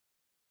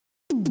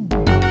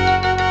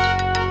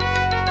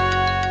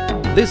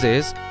This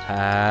is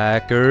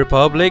Hacker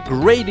Public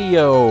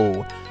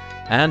Radio,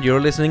 and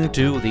you're listening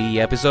to the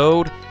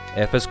episode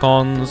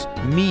FSCONS,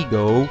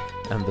 MeeGo,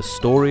 and the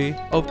story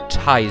of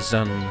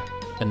Tizen.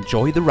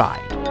 Enjoy the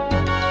ride.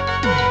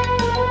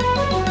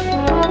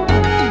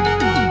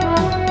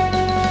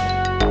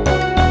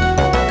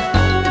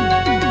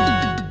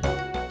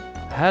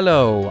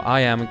 Hello,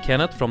 I am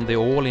Kenneth from the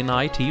All in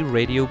IT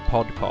Radio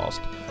podcast.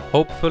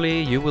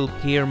 Hopefully you will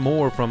hear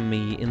more from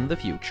me in the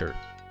future.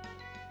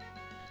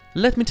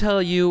 Let me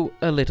tell you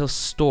a little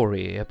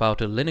story about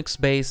a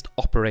Linux-based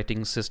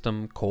operating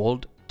system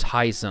called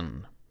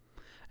Tizen.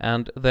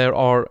 And there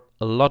are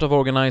a lot of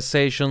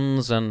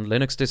organizations and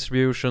Linux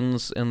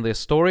distributions in this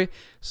story,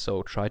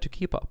 so try to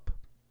keep up.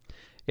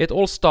 It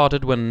all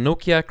started when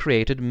Nokia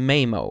created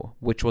MeeGo,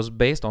 which was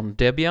based on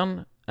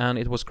Debian, and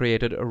it was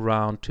created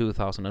around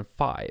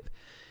 2005.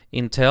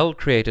 Intel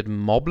created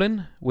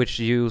Moblin, which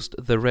used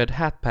the Red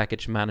Hat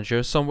package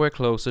manager somewhere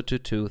closer to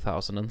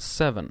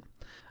 2007.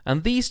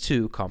 And these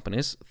two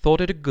companies thought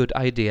it a good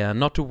idea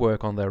not to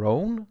work on their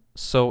own,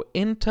 so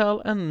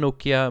Intel and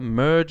Nokia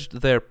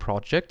merged their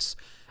projects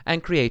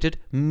and created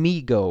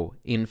MeeGo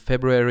in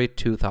February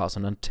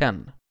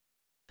 2010.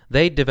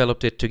 They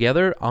developed it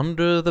together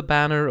under the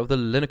banner of the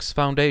Linux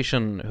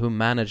Foundation, who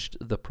managed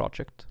the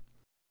project.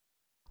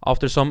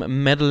 After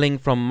some meddling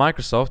from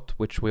Microsoft,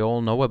 which we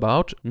all know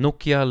about,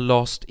 Nokia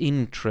lost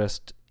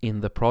interest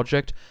in the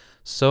project,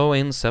 so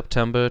in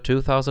September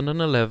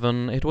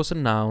 2011 it was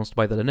announced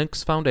by the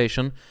Linux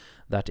Foundation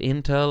that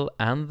Intel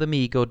and the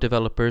MeeGo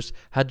developers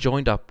had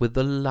joined up with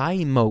the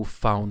Limo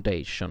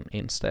Foundation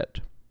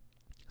instead.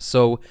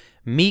 So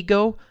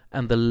MeeGo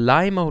and the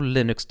Limo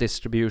Linux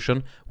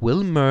distribution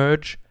will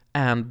merge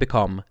and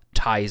become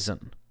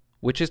Tizen,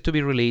 which is to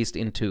be released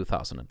in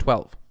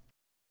 2012.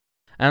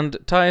 And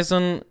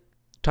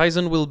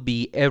Tizen will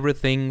be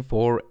everything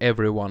for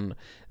everyone.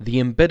 The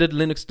embedded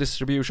Linux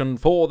distribution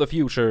for the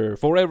future,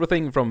 for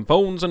everything from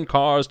phones and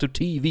cars to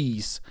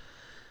TVs.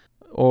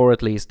 Or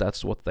at least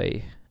that's what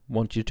they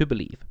want you to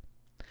believe.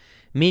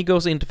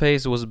 MeeGo's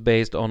interface was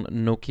based on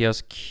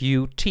Nokia's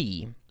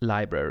Qt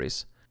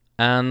libraries.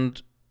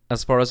 And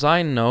as far as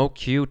I know,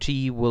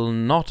 Qt will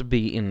not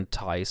be in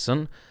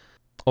Tizen,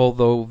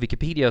 although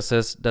Wikipedia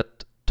says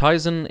that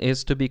Tizen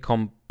is to be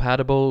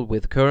compatible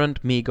with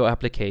current MeeGo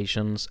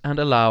applications and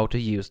allow to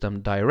use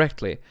them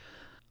directly.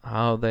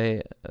 How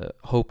they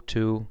hope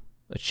to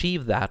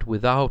achieve that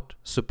without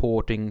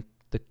supporting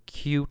the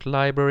Qt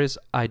libraries,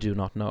 I do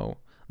not know.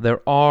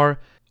 There are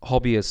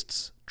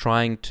hobbyists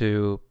trying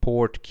to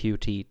port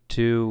Qt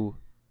to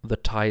the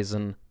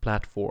Tizen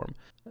platform,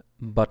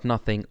 but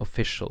nothing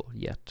official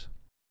yet.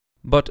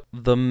 But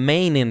the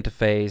main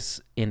interface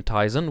in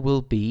Tizen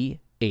will be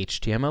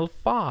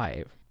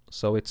HTML5.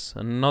 So it's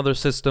another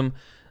system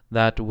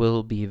that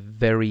will be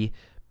very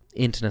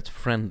internet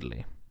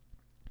friendly.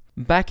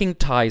 Backing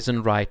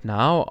Tizen right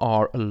now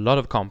are a lot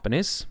of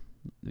companies.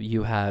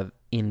 You have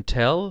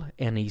Intel,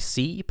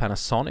 NEC,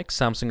 Panasonic,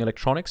 Samsung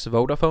Electronics,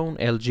 Vodafone,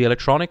 LG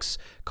Electronics,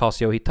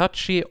 Casio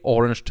Hitachi,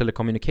 Orange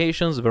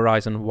Telecommunications,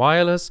 Verizon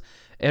Wireless,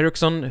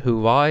 Ericsson,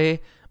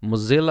 Huawei,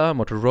 Mozilla,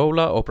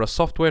 Motorola, Opera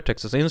Software,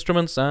 Texas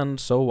Instruments, and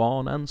so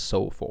on and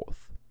so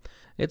forth.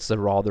 It's a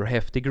rather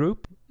hefty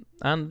group,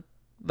 and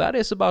that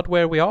is about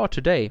where we are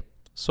today,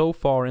 so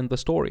far in the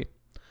story.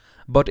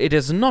 But it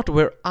is not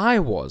where I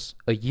was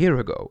a year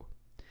ago.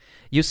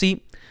 You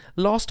see,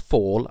 last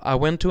fall I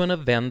went to an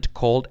event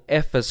called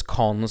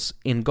FSCONS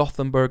in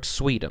Gothenburg,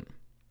 Sweden.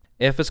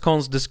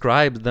 FSCONS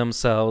described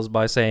themselves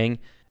by saying,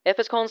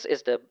 FSCONS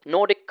is the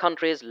Nordic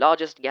country's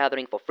largest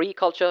gathering for free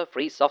culture,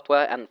 free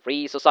software, and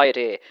free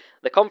society.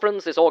 The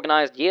conference is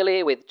organized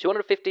yearly with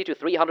 250 to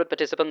 300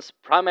 participants,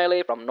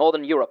 primarily from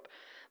Northern Europe.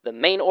 The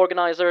main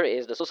organizer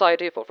is the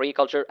Society for Free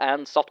Culture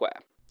and Software.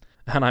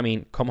 And I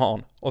mean, come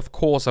on, of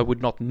course I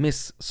would not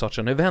miss such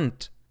an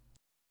event.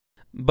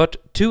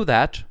 But to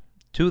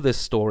this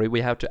story,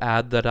 we have to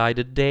add that I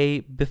the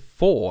day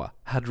before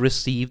had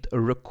received a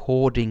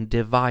recording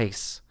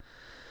device.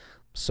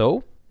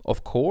 So,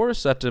 of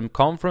course, at the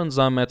conference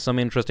I met some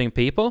interesting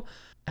people,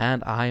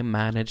 and I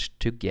managed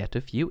to get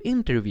a few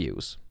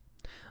interviews.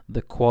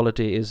 The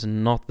quality is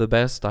not the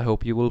best, I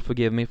hope you will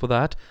forgive me for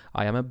that.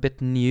 I am a bit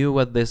new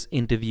at this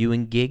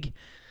interviewing gig,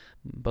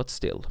 but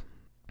still.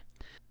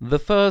 The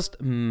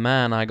first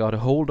man I got a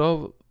hold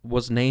of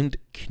was named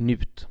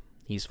Knut.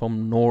 He's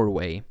from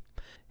Norway.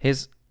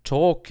 His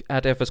talk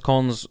at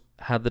FSCONS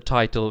had the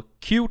title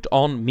Cute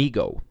on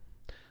MeeGo.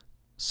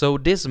 So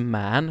this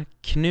man,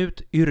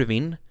 Knut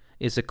Yrvin,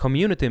 is a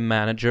community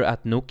manager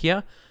at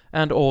Nokia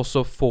and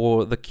also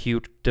for the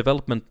Qt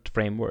development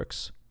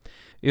frameworks.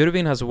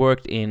 Yrvin has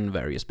worked in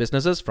various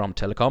businesses, from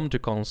telecom to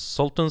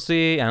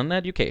consultancy and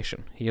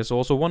education. He is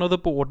also one of the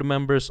board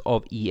members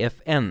of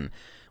EFN,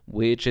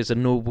 which is a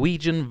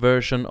Norwegian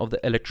version of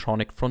the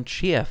Electronic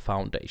Frontier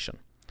Foundation.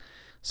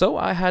 So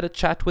I had a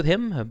chat with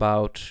him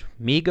about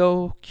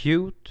MeeGo,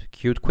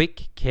 Qt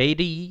Quick,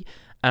 KDE,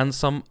 and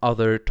some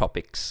other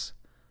topics.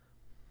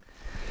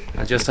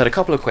 I just had a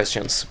couple of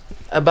questions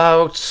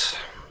about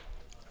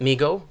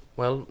MeeGo.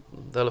 Well,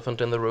 the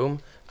elephant in the room.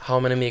 How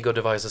many MeeGo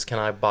devices can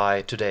I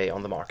buy today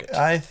on the market?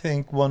 I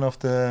think one of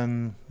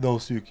the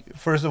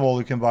first of all,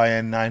 you can buy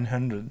a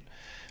 900,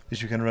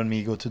 which you can run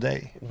MeeGo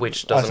today.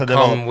 Which doesn't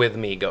come with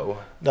MeeGo.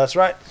 That's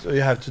right. So you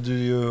have to do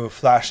your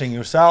flashing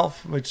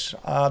yourself, which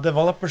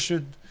developers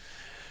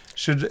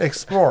should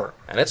explore.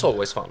 And it's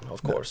always fun,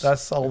 of course.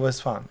 That's always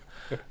fun.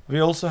 We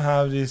also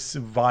have this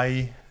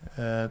Vi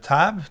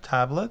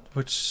tablet,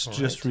 which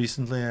just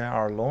recently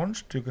are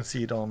launched. You can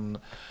see it on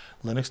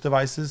Linux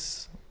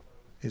devices.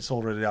 It's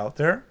already out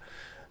there.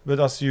 But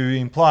as you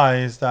imply,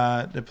 is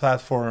that the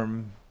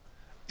platform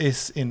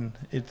is in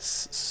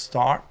its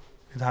start.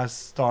 It has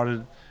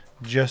started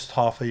just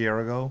half a year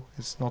ago.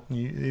 It's not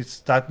new. It's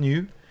that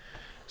new.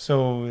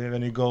 So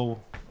when you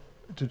go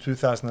to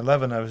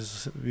 2011,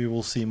 we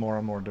will see more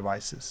and more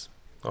devices.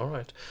 All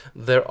right.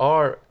 There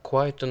are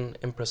quite an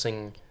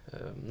impressive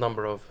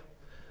number of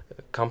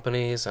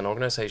companies and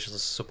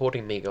organizations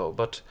supporting MeeGo,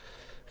 but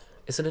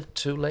isn't it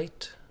too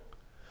late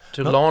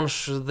to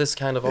launch this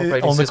kind of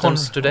operating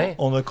systems today?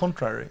 On the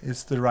contrary,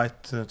 it's the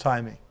right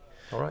timing.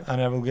 All right.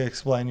 And I will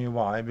explain you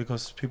why,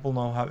 because people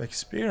now have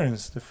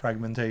experienced the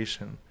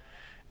fragmentation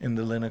in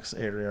the Linux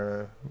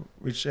area,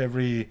 which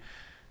every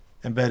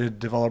embedded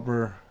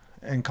developer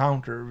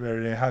encounter,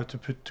 where they have to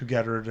put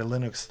together the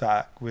Linux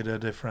stack with a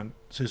different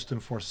system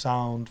for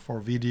sound, for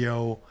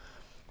video,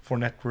 for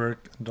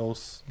network, and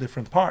those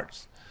different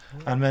parts.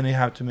 And then they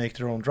have to make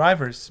their own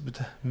drivers. But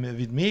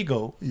with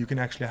MeeGo, you can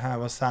actually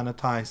have a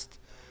sanitized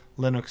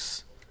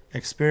Linux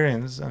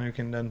experience, and you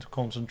can then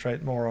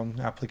concentrate more on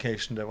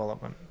application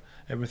development.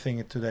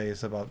 Everything today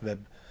is about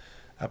web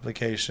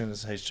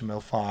applications,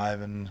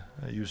 HTML5, and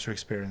user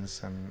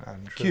experience, and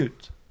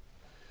Qt.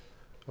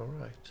 All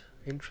right.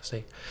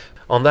 Interesting.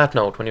 On that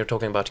note, when you're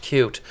talking about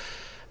Qt,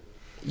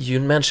 you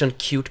mentioned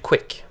Qt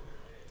Quick.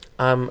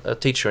 I'm a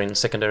teacher in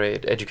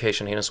secondary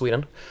education here in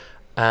Sweden,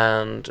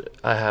 and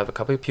I have a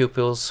couple of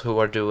pupils who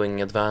are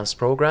doing advanced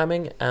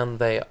programming, and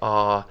they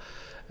are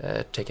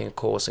taking a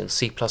course in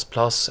C++ and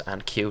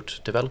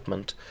Qt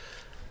development.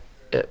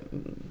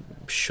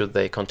 Should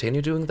they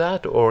continue doing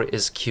that, or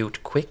is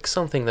Qt Quick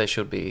something they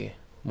should be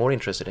more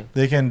interested in?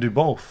 They can do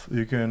both.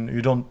 You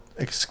don't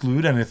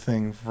exclude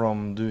anything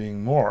from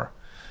doing more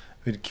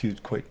with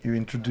Qt Quick. You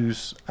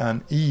introduce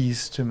an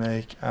ease to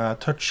make a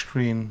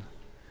touch-based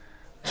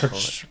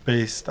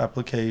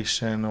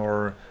application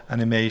or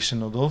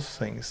animation or those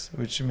things,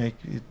 which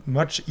make it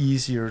much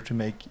easier to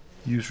make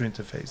user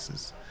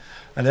interfaces.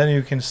 And then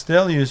you can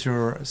still use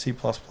your C++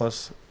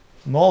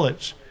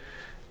 knowledge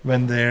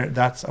when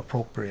that's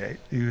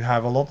appropriate. You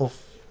have a lot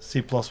of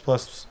C++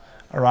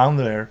 around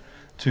there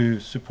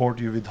to support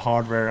you with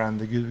hardware, and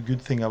the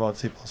good thing about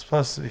C++,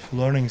 if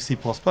learning C++,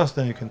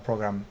 then you can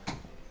program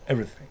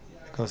everything,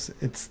 because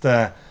it's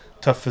the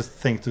toughest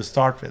thing to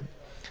start with.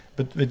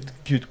 But with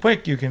Qt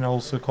Quick, you can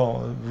also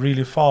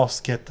really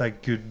fast get a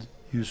good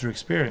user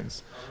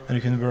experience, and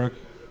you can work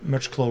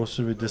much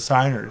closer with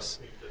designers.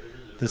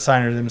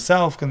 Designers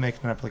themselves can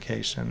make an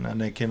application,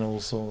 and they can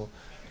also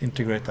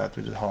integrate that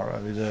with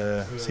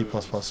the C++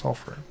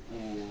 software.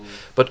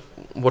 But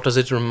what does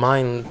it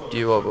remind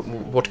you of?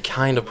 What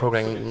kind of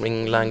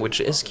programming language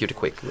is Qt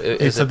Quick?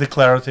 It's a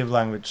declarative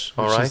language,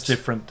 which right. is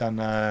different than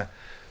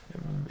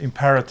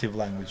imperative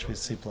language which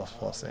C++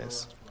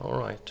 is. All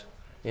right.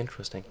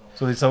 Interesting.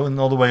 So it's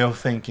another way of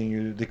thinking.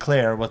 You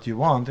declare what you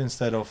want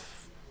instead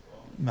of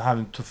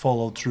having to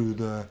follow through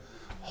the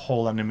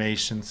whole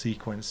animation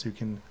sequence. You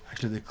can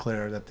actually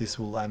declare that this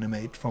will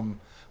animate from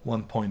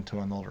one point to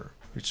another,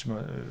 which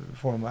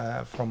from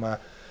a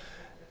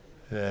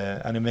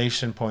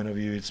animation point of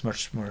view, it's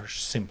much more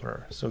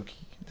simpler. So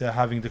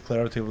having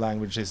declarative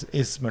language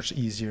is much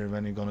easier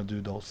when you're going to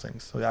do those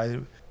things. So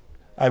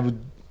I would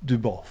do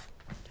both.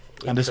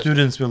 And the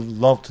students will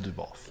love to do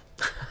both.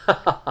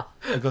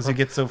 Because you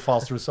get so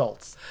fast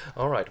results.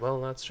 All right, well,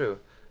 that's true.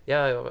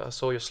 Yeah, I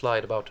saw your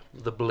slide about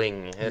the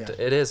bling.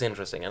 It is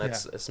interesting, and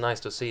it's nice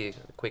to see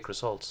quick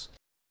results.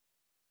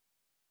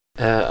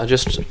 I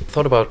just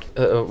thought about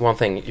one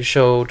thing. You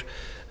showed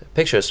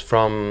pictures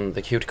from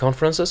the Qt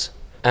conferences,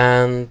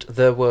 and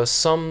there was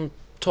some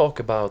talk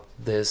about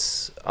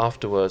this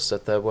afterwards,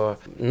 that there were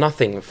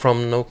nothing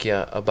from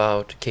Nokia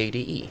about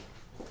KDE.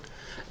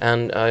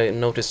 And I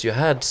noticed you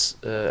had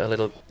a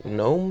little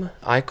GNOME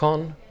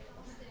icon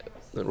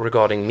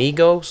regarding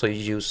MeeGo, so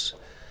you use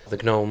the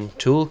GNOME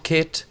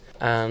toolkit.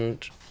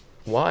 And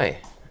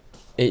why?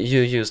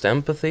 You used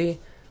Empathy,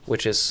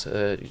 which is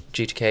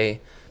GTK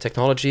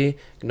technology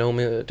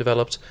GNOME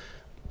developed.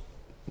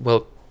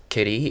 Well,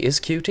 KDE is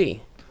Qt.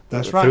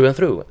 That's right. Through and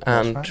through.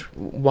 That's And right.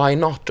 why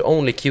not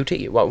only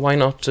Qt? Why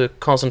not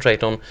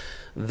concentrate on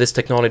this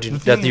technology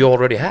that you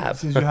already have?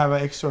 Since you have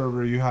an X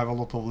server, you have a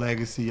lot of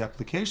legacy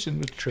application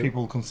which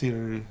people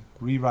consider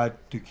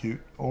rewrite to Qt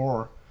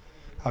or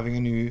having a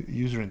new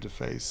user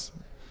interface.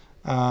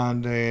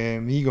 And the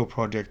MeeGo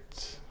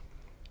project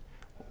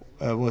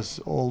was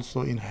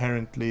also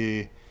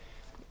inherently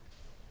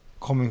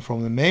coming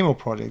from the Memo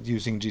project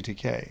using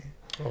GTK.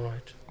 All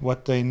right.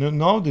 What they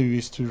now do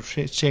is to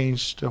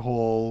change the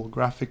whole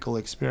graphical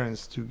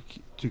experience to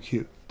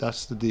Qt.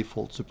 that's the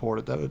default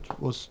support. That it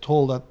was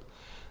told at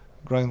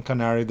Gran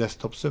Canaria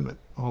Desktop Summit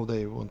how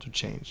they want to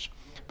change.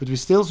 But we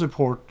still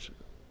support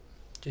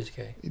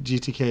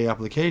GTK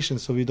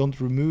applications, so we don't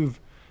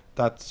remove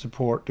that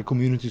support, the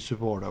community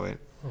support of it.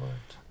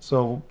 Right.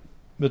 So,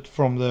 but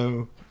from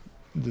the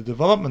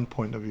development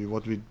point of view,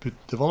 what we put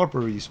developer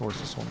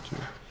resources onto,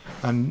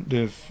 and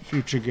the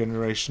future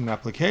generation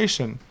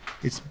application,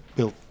 it's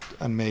built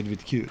and made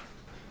with Qt.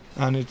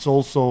 And it's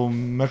also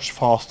much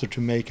faster to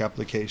make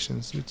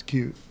applications with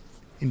Qt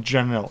in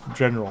general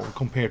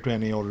compared to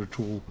any other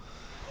tool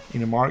in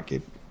the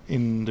market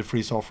in the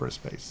free software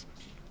space.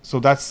 So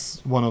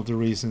that's one of the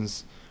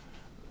reasons,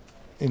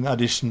 in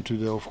addition to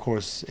the, of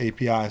course,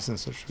 APIs and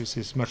such, which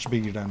is much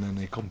bigger than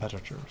any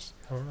competitors.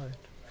 All right.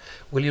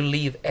 Will you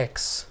leave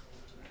X?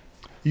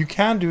 You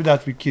can do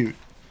that with Qt.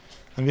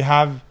 And we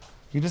have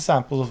good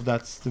example of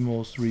that's the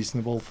most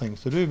reasonable thing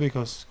to do,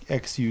 because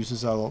X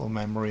uses a lot of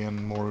memory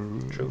and more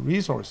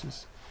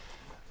resources.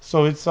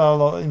 So it's a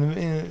lot.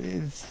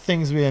 It's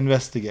things we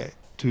investigate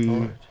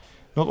to.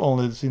 Not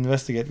only to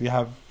investigate, we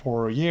have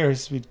for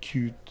years with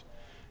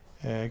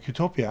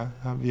Qtopia,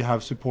 we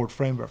have support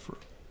frame buffer.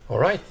 All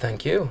right,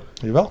 thank you.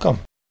 You're welcome.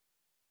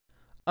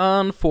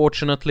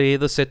 Unfortunately,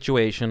 the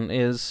situation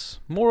is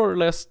more or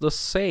less the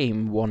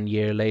same 1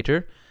 year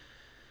later.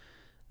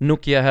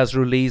 Nokia has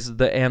released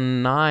the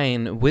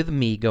N9 with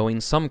MeeGo in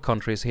some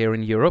countries here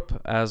in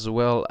Europe, as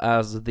well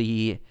as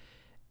the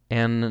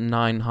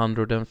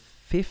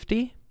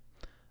N950,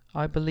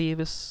 I believe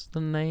is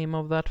the name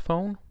of that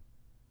phone.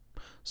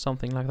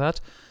 Something like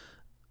that.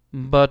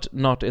 But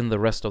not in the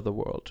rest of the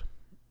world.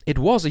 It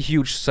was a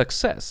huge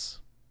success.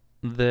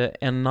 The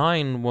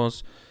N9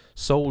 was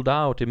sold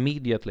out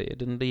immediately. It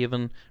didn't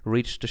even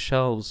reach the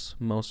shelves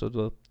most of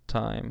the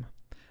time.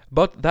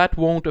 But that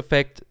won't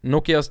affect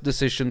Nokia's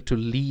decision to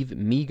leave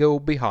MeeGo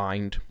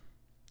behind.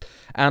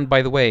 And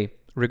by the way,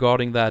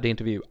 regarding that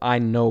interview, I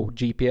know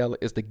GPL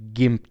is the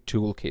GIMP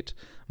toolkit.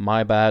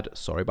 My bad,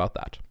 sorry about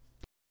that.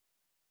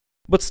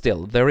 But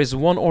still, there is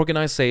one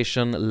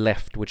organization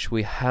left which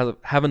we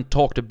haven't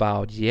talked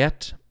about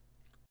yet,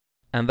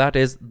 and that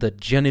is the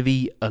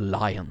Genevieve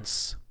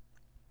Alliance.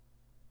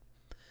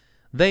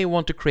 They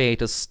want to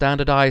create a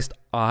standardized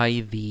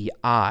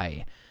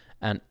IVI,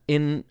 an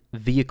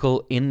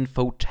in-vehicle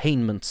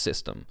infotainment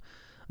system.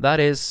 That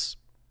is,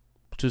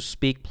 to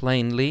speak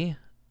plainly,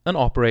 an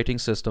operating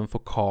system for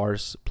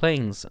cars,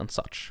 planes, and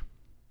such.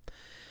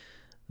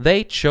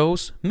 They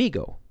chose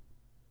MeeGo.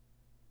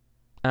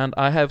 And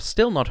I have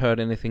still not heard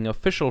anything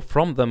official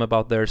from them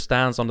about their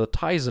stance on the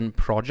Tizen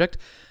project,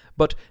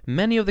 but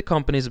many of the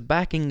companies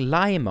backing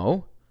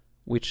Limo,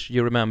 which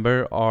you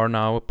remember are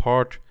now a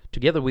part,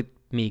 together with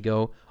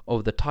MeeGo,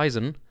 of the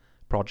Tizen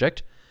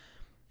project,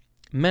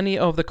 many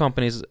of the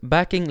companies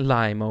backing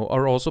Limo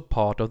are also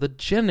part of the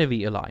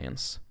Genevieve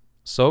Alliance.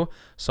 So,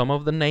 some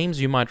of the names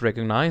you might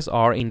recognize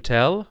are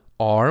Intel,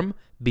 ARM,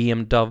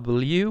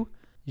 BMW,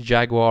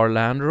 Jaguar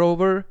Land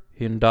Rover,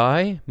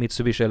 Hyundai,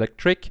 Mitsubishi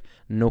Electric,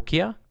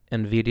 Nokia,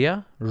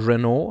 Nvidia,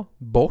 Renault,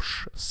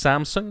 Bosch,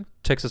 Samsung,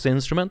 Texas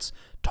Instruments,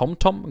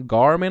 TomTom,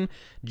 Garmin,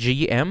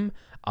 GM,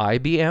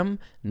 IBM,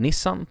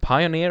 Nissan,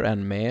 Pioneer,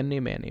 and many,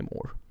 many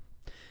more.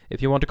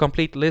 If you want a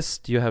complete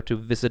list, you have to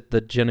visit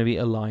the Genevieve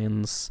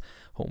Alliance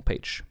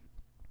homepage.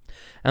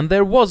 And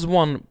there was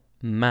one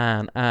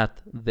man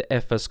at the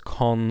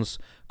FSCONS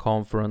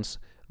conference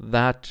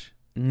that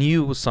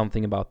knew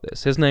something about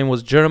this. His name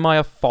was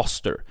Jeremiah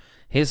Foster.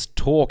 His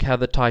talk had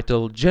the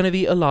title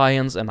Genevieve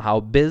Alliance and How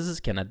Biz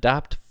Can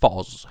Adapt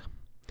FOSS.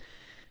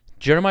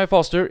 Jeremiah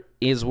Foster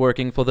is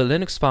working for the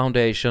Linux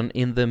Foundation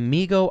in the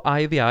MeeGo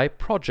IVI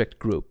project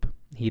group.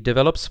 He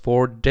develops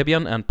for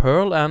Debian and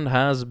Perl and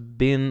has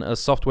been a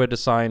software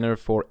designer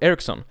for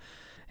Ericsson.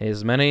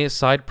 His many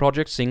side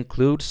projects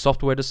include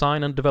software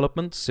design and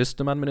development,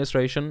 system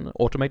administration,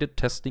 automated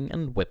testing,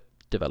 and web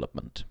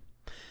development.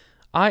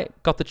 I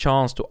got the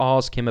chance to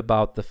ask him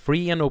about the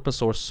free and open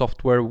source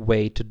software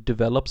way to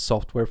develop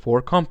software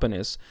for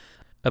companies,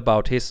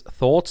 about his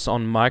thoughts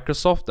on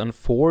Microsoft and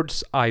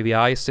Ford's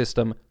IVI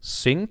system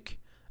Sync,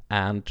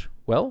 and,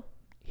 well,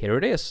 here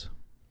it is.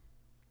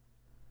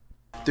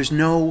 There's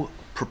no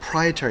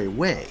proprietary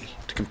way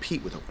to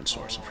compete with open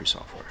source and free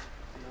software.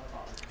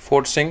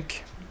 Ford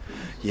Sync.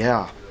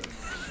 Yeah,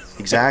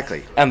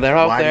 exactly. And they're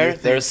out there,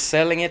 they're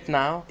selling it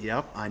now.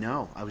 Yep, I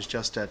know. I was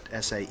just at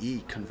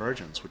SAE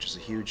Convergence, which is a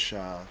huge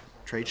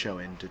trade show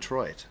in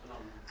Detroit,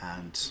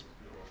 and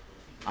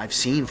I've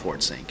seen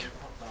Ford Sync.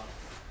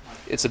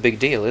 It's a big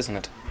deal, isn't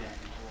it?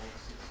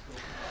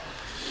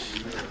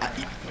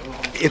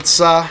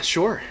 It's,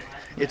 sure,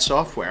 it's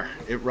software.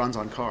 It runs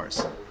on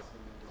cars.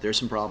 There's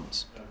some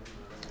problems.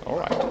 All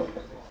right.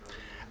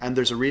 And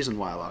there's a reason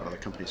why a lot of other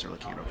companies are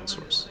looking at open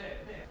source.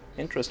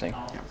 Interesting.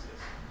 Yeah.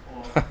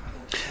 I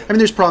mean,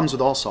 there's problems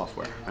with all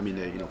software. I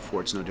mean,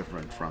 Ford's no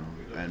different from,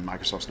 and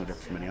Microsoft's no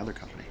different from any other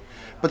company.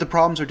 But the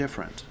problems are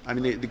different. I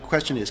mean, the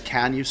question is,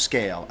 can you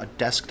scale a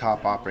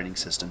desktop operating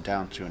system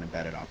down to an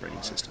embedded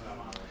operating system?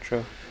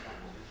 True.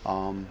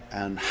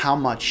 And how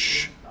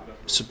much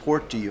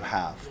support do you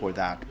have for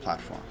that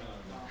platform?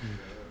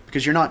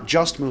 because you're not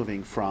just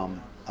moving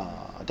from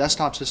a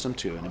desktop system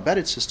to an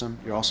embedded system,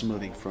 you're also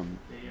moving from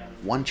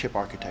one chip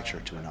architecture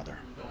to another.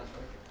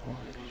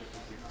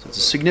 So it's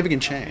a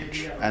significant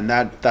change, and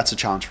that's a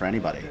challenge for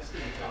anybody.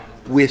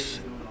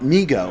 With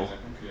MeeGo,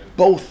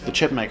 both the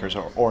chip makers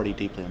are already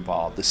deeply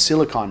involved. The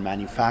silicon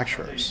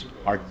manufacturers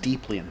are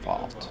deeply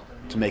involved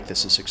to make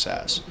this a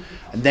success.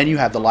 And then you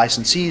have the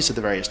licensees of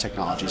the various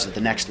technologies at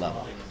the next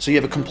level. So you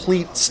have a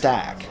complete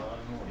stack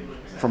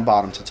from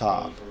bottom to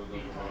top.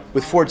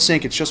 With Ford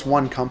Sync, it's just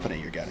one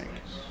company you're getting.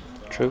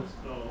 True.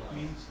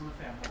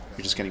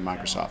 You're just getting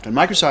Microsoft. And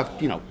Microsoft,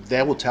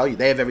 they will tell you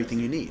they have everything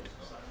you need.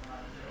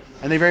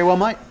 And they very well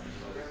might.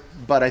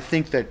 But I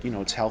think that,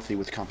 it's healthy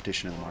with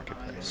competition in the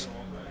marketplace.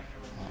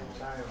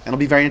 And it'll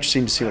be very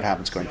interesting to see what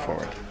happens going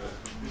forward.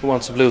 Who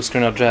wants a blue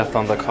screen of death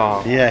on the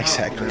car? Yeah,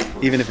 exactly.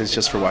 Even if it's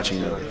just for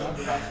watching a movie.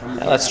 Yeah,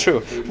 that's true.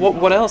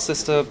 What else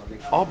is the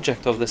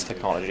object of this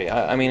technology?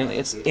 I mean,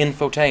 it's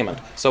infotainment.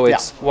 So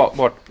it's what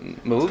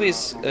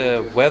movies,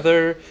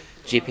 weather,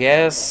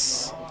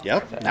 GPS.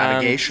 Yep.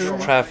 Navigation.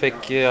 Traffic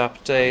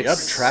updates. Yep.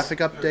 Traffic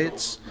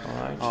updates.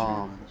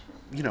 All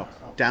right.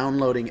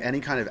 Downloading any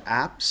kind of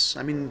apps.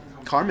 I mean,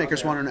 car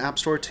makers want an app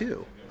store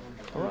too.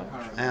 All right.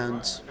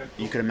 And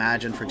you could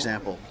imagine, for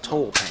example,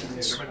 toll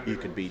payments you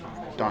could be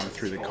done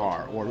through the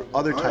car, or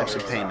other types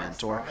of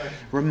payment, or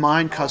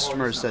remind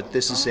customers that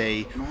this is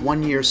a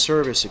one-year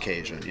service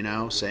occasion,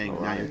 saying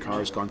now your car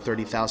has gone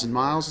 30,000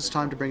 miles, it's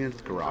time to bring it into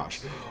the garage.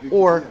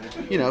 Or,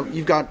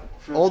 you've got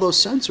all those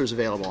sensors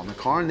available in the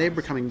car, and they're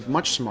becoming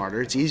much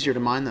smarter. It's easier to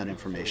mine that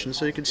information,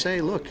 so you can say,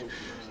 look,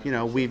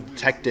 we've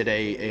detected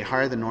a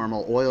higher than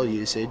normal oil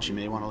usage. You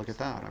may want to look at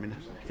that. I mean,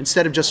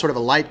 instead of just sort of a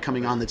light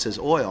coming on that says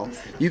oil,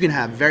 you can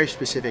have very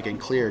specific and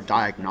clear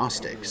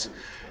diagnostics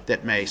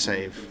that may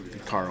save the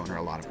car owner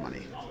a lot of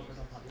money.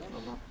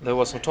 There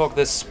was some talk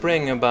this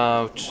spring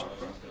about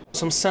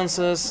some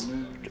sensors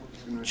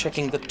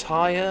checking the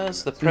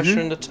tires, the pressure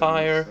in the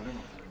tire,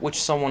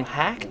 which someone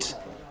hacked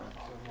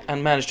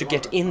and managed to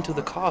get into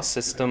the car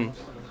system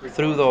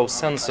through those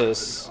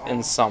sensors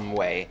in some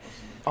way.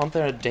 Aren't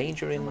there a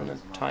danger in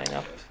tying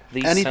up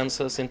these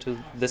sensors into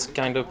this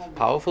kind of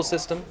powerful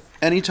system?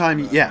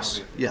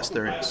 Yes,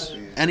 there is.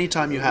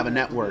 Anytime you have a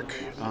network,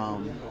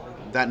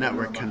 that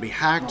network can be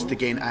hacked to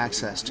gain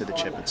access to the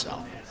chip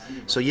itself.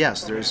 So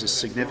yes, there is a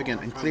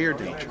significant and clear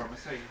danger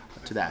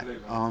to that.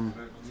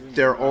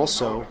 There are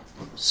also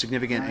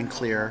significant and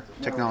clear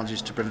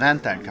technologies to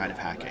prevent that kind of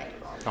hacking.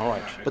 All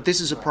right. But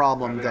this is a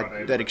problem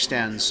that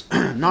extends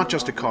not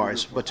just to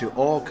cars, but to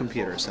all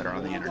computers that are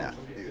on the internet.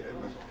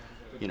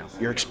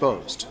 You're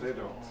exposed,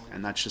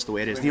 and that's just the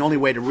way it is. The only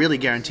way to really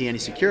guarantee any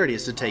security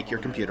is to take your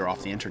computer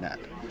off the internet,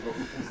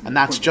 and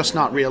that's just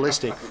not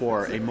realistic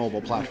for a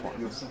mobile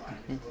platform.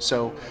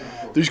 So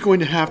there's going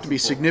to have to be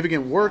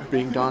significant work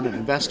being done and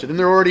invested, and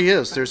there already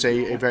is. There's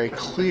a very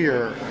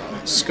clear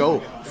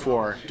scope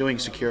for doing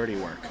security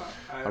work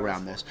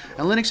around this,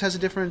 and Linux has a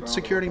different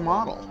security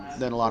model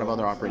than a lot of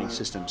other operating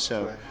systems,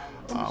 so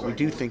we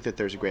do think that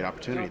there's a great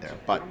opportunity there.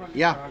 But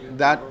yeah,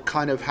 that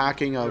kind of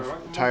hacking of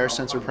tire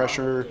sensor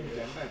pressure,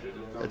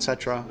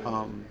 etc.,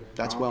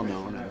 that's well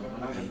known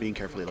and being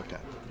carefully looked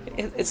at.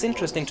 It's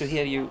interesting to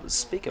hear you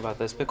speak about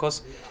this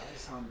because,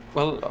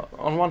 well,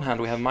 on one hand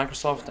we have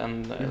Microsoft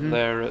and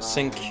their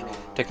sync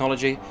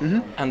technology,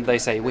 and they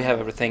say we have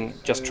everything,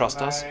 just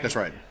trust us. That's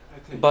right.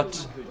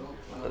 But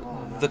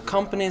the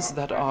companies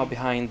that are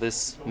behind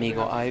this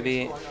MeeGo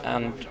Ivy,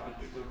 and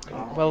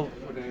well,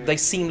 they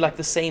seem like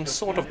the same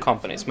sort of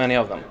companies, many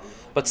of them,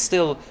 but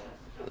still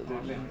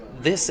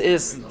this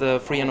is the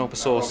free and open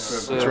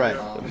source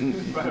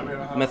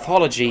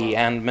methodology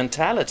and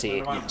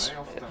mentality. Yes.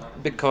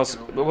 Because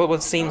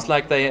it seems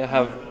like they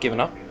have given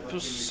up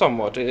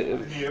somewhat.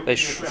 They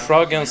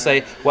shrug and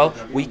say, well,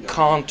 we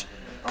can't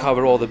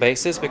cover all the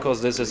bases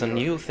because this is a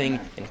new thing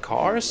in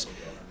cars.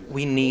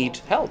 We need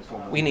help.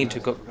 We need to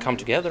come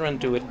together and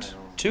do it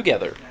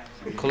together.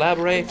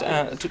 Collaborate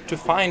to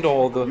find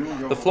all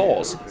the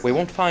flaws. We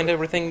won't find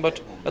everything,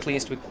 but at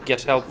least we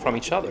get help from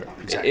each other.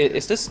 Exactly.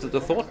 Is this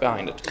the thought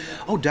behind it?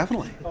 Oh,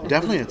 definitely.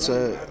 Definitely, it's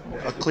a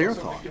clear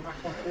thought.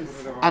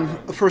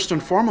 First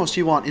and foremost,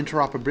 you want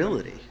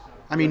interoperability.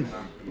 I mean,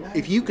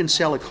 if you can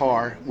sell a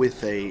car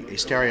with a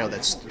stereo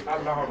that's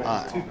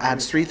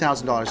adds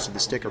 $3,000 to the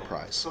sticker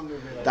price,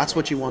 that's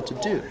what you want to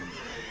do.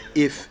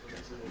 If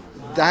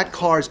that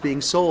car is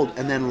being sold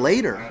and then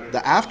later the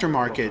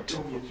aftermarket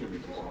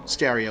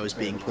stereo is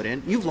being put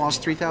in, you've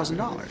lost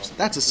 $3,000.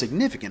 That's a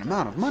significant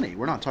amount of money.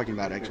 We're not talking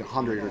about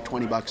 $100 or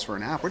 $20 for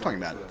an app. We're talking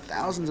about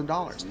thousands of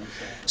dollars.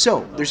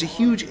 So there's a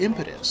huge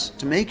impetus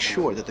to make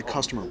sure that the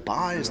customer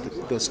buys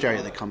the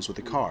stereo that comes with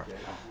the car.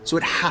 So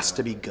it has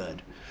to be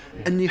good.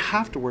 And you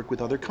have to work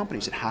with other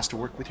companies. It has to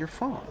work with your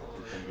phone.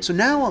 So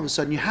now all of a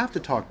sudden you have to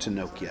talk to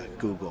Nokia,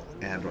 Google,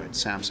 Android,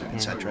 Samsung,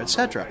 etc.,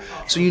 etc.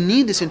 So you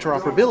need this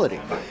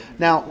interoperability.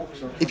 Now,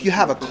 if you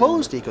have a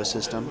closed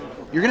ecosystem,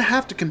 you're going to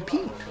have to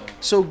compete.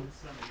 So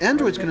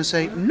Android's going to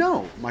say,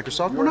 no,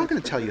 Microsoft, we're not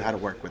going to tell you how to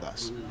work with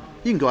us.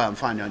 You can go out and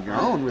find it on your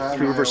own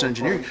through reverse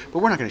engineering, but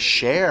we're not going to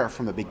share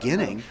from the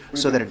beginning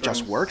so that it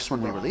just works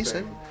when we release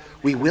it.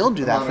 We will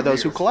do that for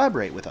those who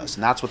collaborate with us,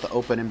 and that's what the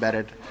Open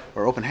Embedded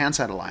or Open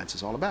Handset Alliance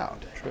is all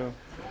about. True.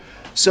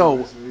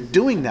 So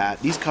doing that,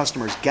 these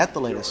customers get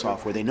the latest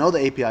software, they know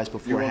the APIs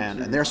beforehand,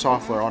 and their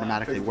software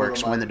automatically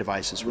works when the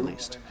device is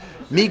released.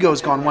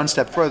 MeeGo's gone one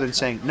step further and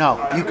saying,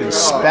 no, you can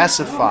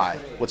specify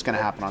what's going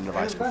to happen on the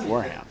device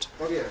beforehand.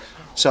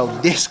 So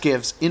this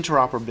gives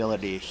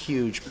interoperability a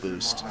huge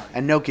boost.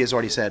 And Nokia's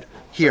already said,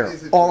 here,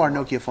 all our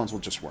Nokia phones will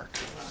just work.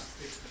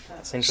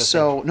 That's interesting.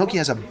 So Nokia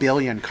has 1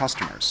 billion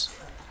customers.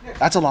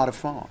 That's a lot of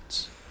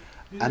phones.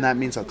 And that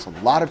means that's a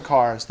lot of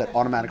cars that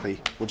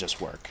automatically will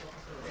just work.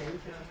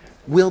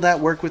 Will that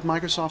work with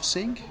Microsoft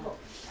Sync?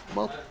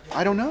 Well,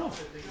 I don't know.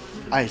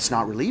 It's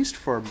not released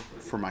for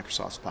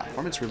Microsoft's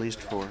platform. It's released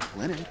for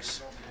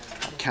Linux.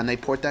 Can they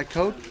port that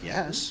code?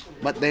 Yes.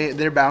 But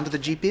they're bound to the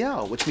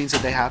GPL, which means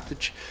that they have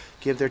to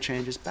give their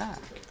changes back.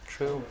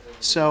 True.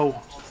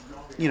 So,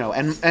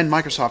 and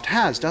Microsoft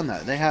has done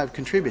that. They have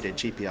contributed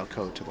GPL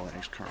code to the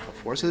Linux kernel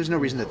before, so there's no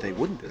reason that they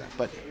wouldn't do that.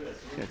 But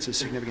it's a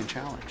significant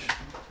challenge.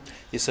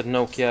 You said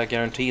Nokia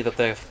guarantee that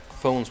their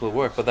phones will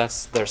work, but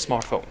that's their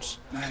smartphones.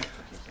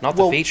 Not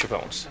the feature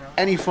phones.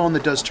 Any phone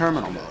that does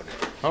terminal mode.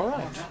 All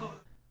right.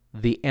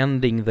 The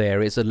ending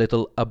there is a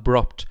little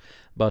abrupt,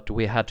 but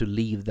we had to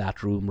leave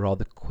that room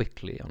rather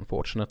quickly,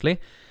 unfortunately.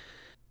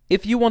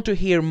 If you want to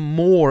hear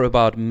more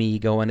about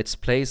MeeGo and its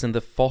place in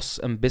the FOSS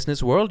and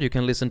business world, you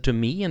can listen to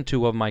me and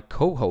 2 of my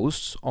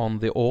co-hosts on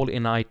the All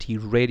in IT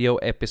Radio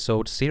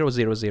episode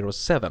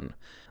 0007.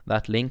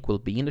 That link will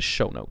be in the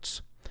show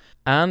notes.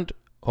 And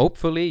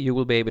hopefully you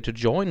will be able to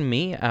join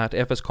me at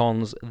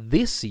FSCONS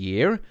this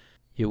year.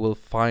 You will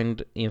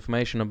find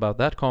information about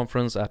that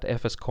conference at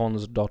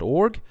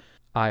fscons.org.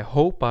 I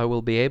hope I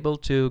will be able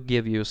to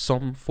give you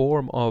some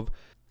form of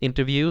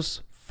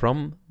interviews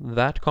from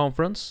that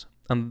conference,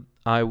 and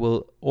I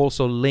will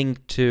also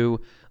link to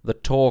the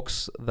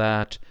talks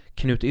that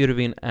Knut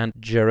Irvin and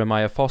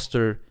Jeremiah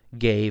Foster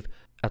gave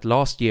at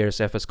last year's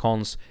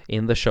FSCONS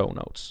in the show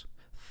notes.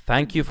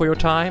 Thank you for your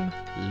time,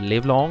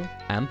 live long,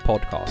 and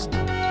podcast.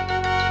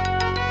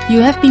 You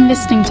have been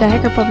listening to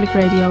Hacker Public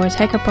Radio at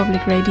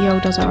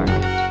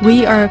hackerpublicradio.org.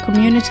 We are a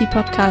community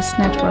podcast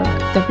network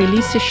that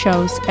releases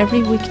shows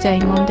every weekday,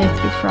 Monday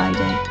through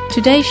Friday.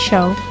 Today's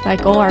show,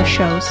 like all our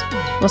shows,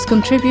 was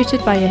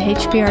contributed by a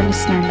HPR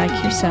listener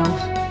like yourself.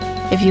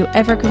 If you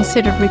ever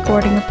considered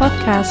recording a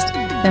podcast,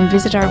 then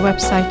visit our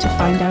website to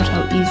find out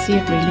how easy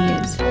it really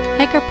is.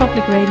 Hacker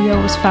Public Radio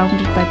was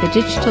founded by the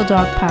Digital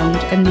Dog Pound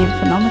and the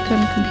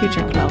Infonomicon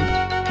Computer Club.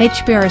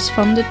 HPR is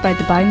funded by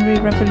the Binary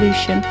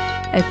Revolution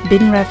at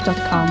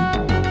binrev.com.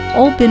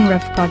 All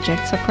BinRev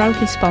projects are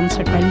proudly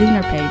sponsored by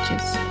Lunar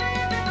Pages.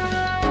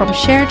 From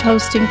shared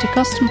hosting to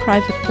custom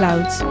private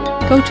clouds,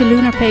 go to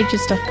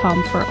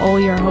lunarpages.com for all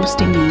your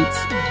hosting needs.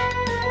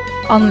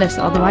 Unless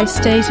otherwise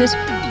stated,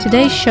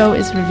 today's show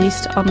is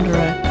released under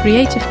a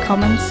Creative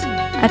Commons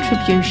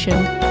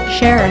Attribution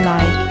Share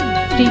Alike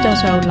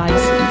 3.0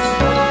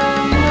 license.